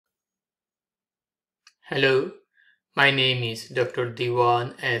Hello, my name is Dr.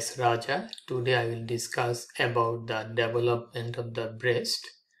 Dewan S. Raja. Today I will discuss about the development of the breast,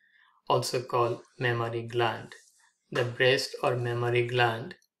 also called mammary gland. The breast or mammary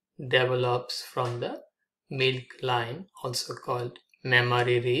gland develops from the milk line, also called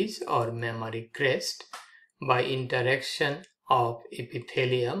mammary ridge or mammary crest, by interaction of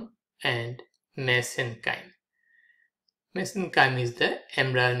epithelium and mesenchyme. Mesenchyme is the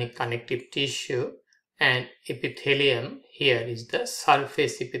embryonic connective tissue, and epithelium here is the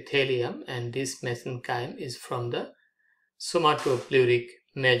surface epithelium, and this mesenchyme is from the somatopleuric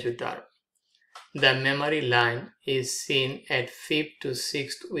mesoderm. The mammary line is seen at 5th to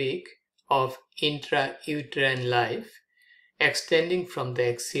 6th week of intrauterine life, extending from the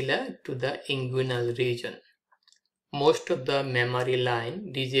axilla to the inguinal region. Most of the mammary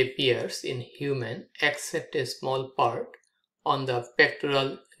line disappears in human except a small part on the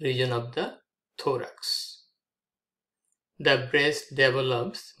pectoral region of the thorax. The breast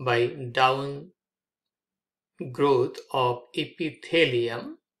develops by down growth of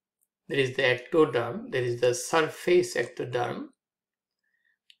epithelium. There is the ectoderm, there is the surface ectoderm,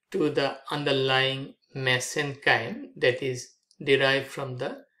 to the underlying mesenchyme that is derived from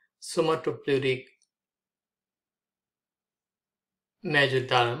the somatopleuric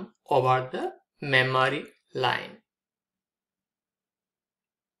mesoderm over the mammary line,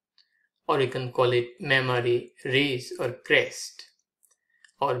 or you can call it mammary ridge or crest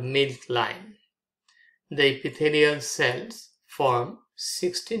or milk line. The epithelial cells form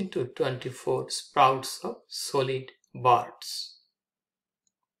 16 to 24 sprouts of solid buds.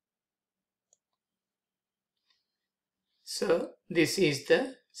 So this is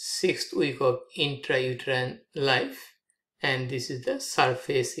the 6th week of intrauterine life, and this is the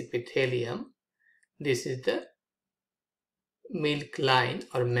surface epithelium. This is the milk line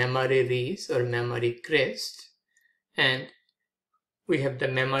or mammary ridge or mammary crest, and we have the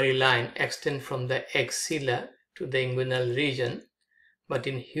mammary line extend from the axilla to the inguinal region, but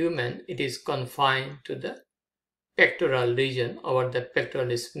in human it is confined to the pectoral region. Over the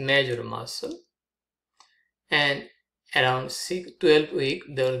pectoralis major muscle, and around 12th week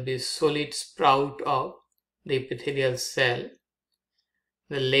there will be solid sprout of the epithelial cell.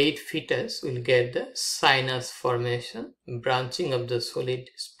 The late fetus will get the sinus formation, branching of the solid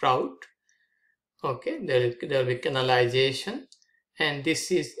sprout. Okay, there will be canalization, and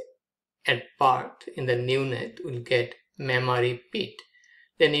this is at part in the neonate will get mammary pit.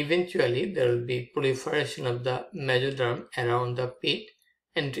 Then eventually there will be proliferation of the mesoderm around the pit,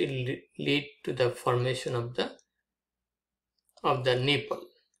 and it will lead to the formation of the nipple.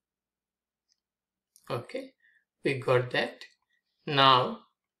 Okay, we got that. Now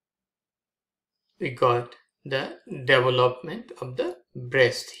we got the development of the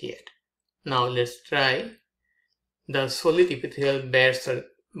breast here. Now let's try. The solid epithelial buds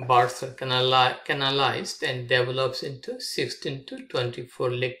are canalized and develops into 16 to 24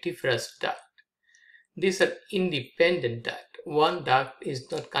 lactiferous duct. These are independent duct. One duct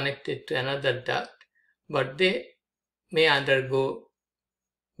is not connected to another duct, but they may undergo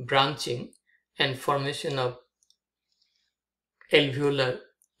branching and formation of alveolar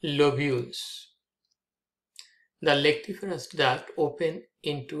lobules. The lactiferous duct open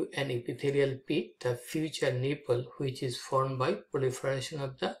into an epithelial pit, the future nipple, which is formed by proliferation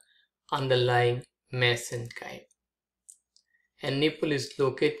of the underlying mesenchyme. And nipple is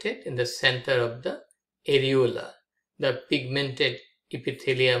located in the center of the areola, the pigmented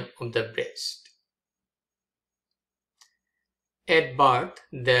epithelium of the breast. At birth,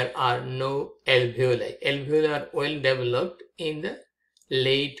 there are no alveoli. Alveoli are well developed in the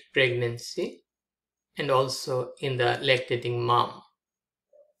late pregnancy and also in the lactating mom.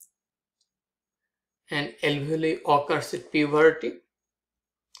 And alveoli occurs at puberty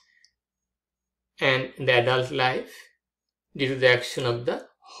and in the adult life due to the action of the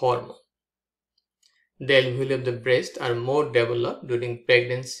hormone. The alveoli of the breast are more developed during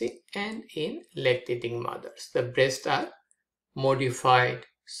pregnancy and in lactating mothers. The breasts are modified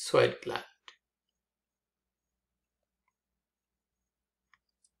sweat gland.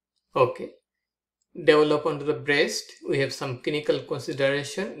 Okay. Development of the breast, we have some clinical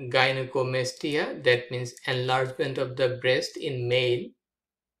consideration. Gynecomastia, that means enlargement of the breast in male.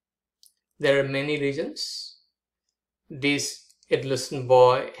 There are many reasons. This adolescent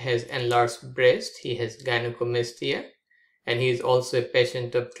boy has enlarged breast, he has gynecomastia, and he is also a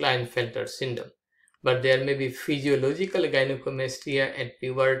patient of Klinefelter syndrome. But there may be physiological gynecomastia at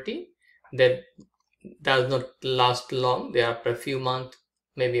puberty that does not last long. They are after a few months,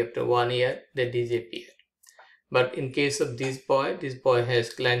 maybe after 1 year, they disappear. But in case of this boy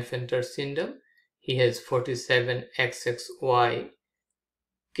has Klinefelter syndrome. he has 47XXY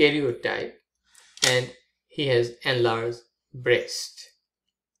karyotype and he has enlarged breast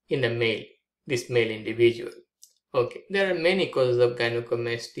in the male, this male individual. Okay, there are many causes of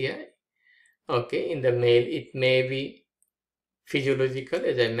gynecomastia. Okay, in the male it may be physiological,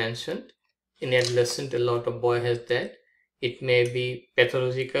 as I mentioned. In adolescent, a lot of boy has that. It may be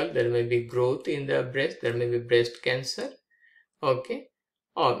pathological, there may be growth in the breast, there may be breast cancer. Okay,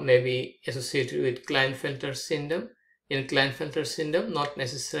 or maybe associated with Klinefelter syndrome. In Klinefelter syndrome, not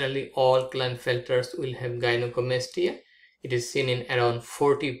necessarily all Klinefelters will have gynecomastia. It is seen in around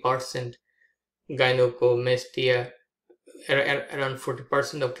 40% gynecomastia. Around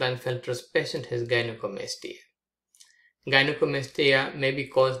 40% of Klinefelter's patient has gynecomastia. Gynecomastia may be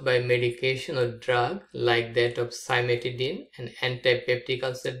caused by medication or drug like that of cimetidine, an anti-peptic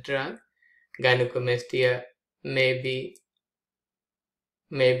ulcer drug. Gynecomastia may be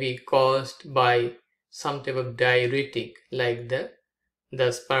caused by some type of diuretic like the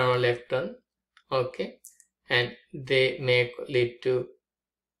spironolactone. Okay, and they may lead to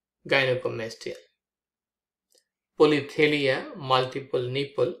gynecomastia. Polythelia, multiple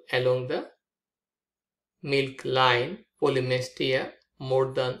nipple along the milk line. Polymastia,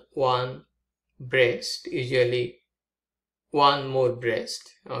 more than one breast, usually one more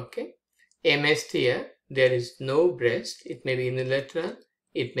breast. Okay, amastia, there is no breast. It may be unilateral,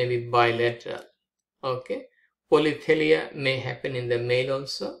 it may be bilateral. Okay, polythelia may happen in the male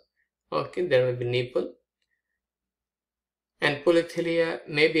also. Okay, there may be nipple, and polythelia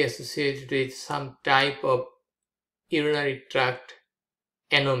may be associated with some type of urinary tract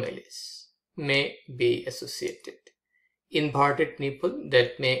anomalies, may be associated. Inverted nipple,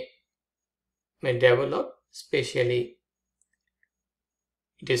 that may develop, especially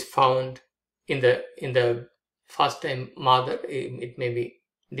it is found in the first time mother. It may be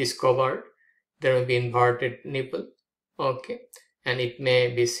discovered. There may be inverted nipple. Okay, and it may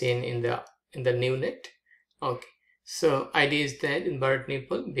be seen in the neonate. Okay, so idea is that inverted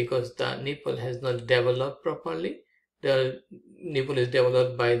nipple, because the nipple has not developed properly. The nipple is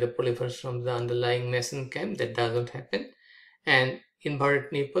developed by the proliferation of the underlying mesenchyme. That doesn't happen, and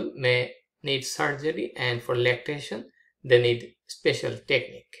inverted nipple may need surgery, and for lactation they need special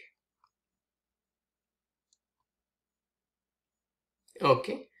technique.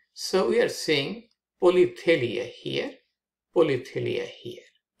 Okay, so we are seeing polythelia here, polythelia here.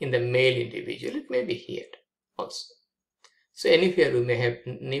 In the male individual, it may be here also. So anywhere we may have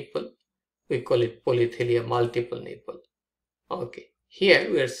nipple, we call it polythelia, multiple nipple. Okay, here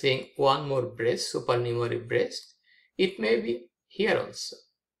we are seeing one more breast, supernumerary breast. It may be here also.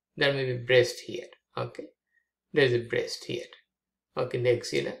 There may be breast here. Okay, there is a breast here. Okay, the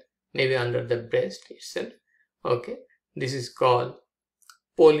axilla, maybe under the breast itself. Okay, this is called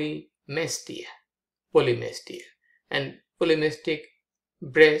polymastia. Polymastia, and polymastic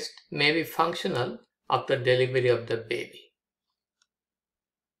breast may be functional after delivery of the baby.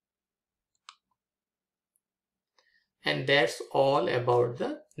 And that's all about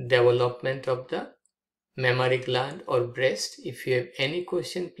the development of the mammary gland or breast. If you have any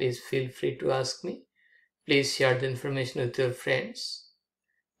question, please feel free to ask me. Please share the information with your friends.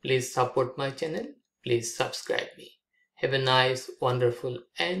 Please support my channel. Please subscribe me. Have a nice, wonderful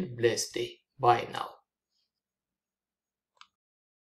and blessed day. Bye now.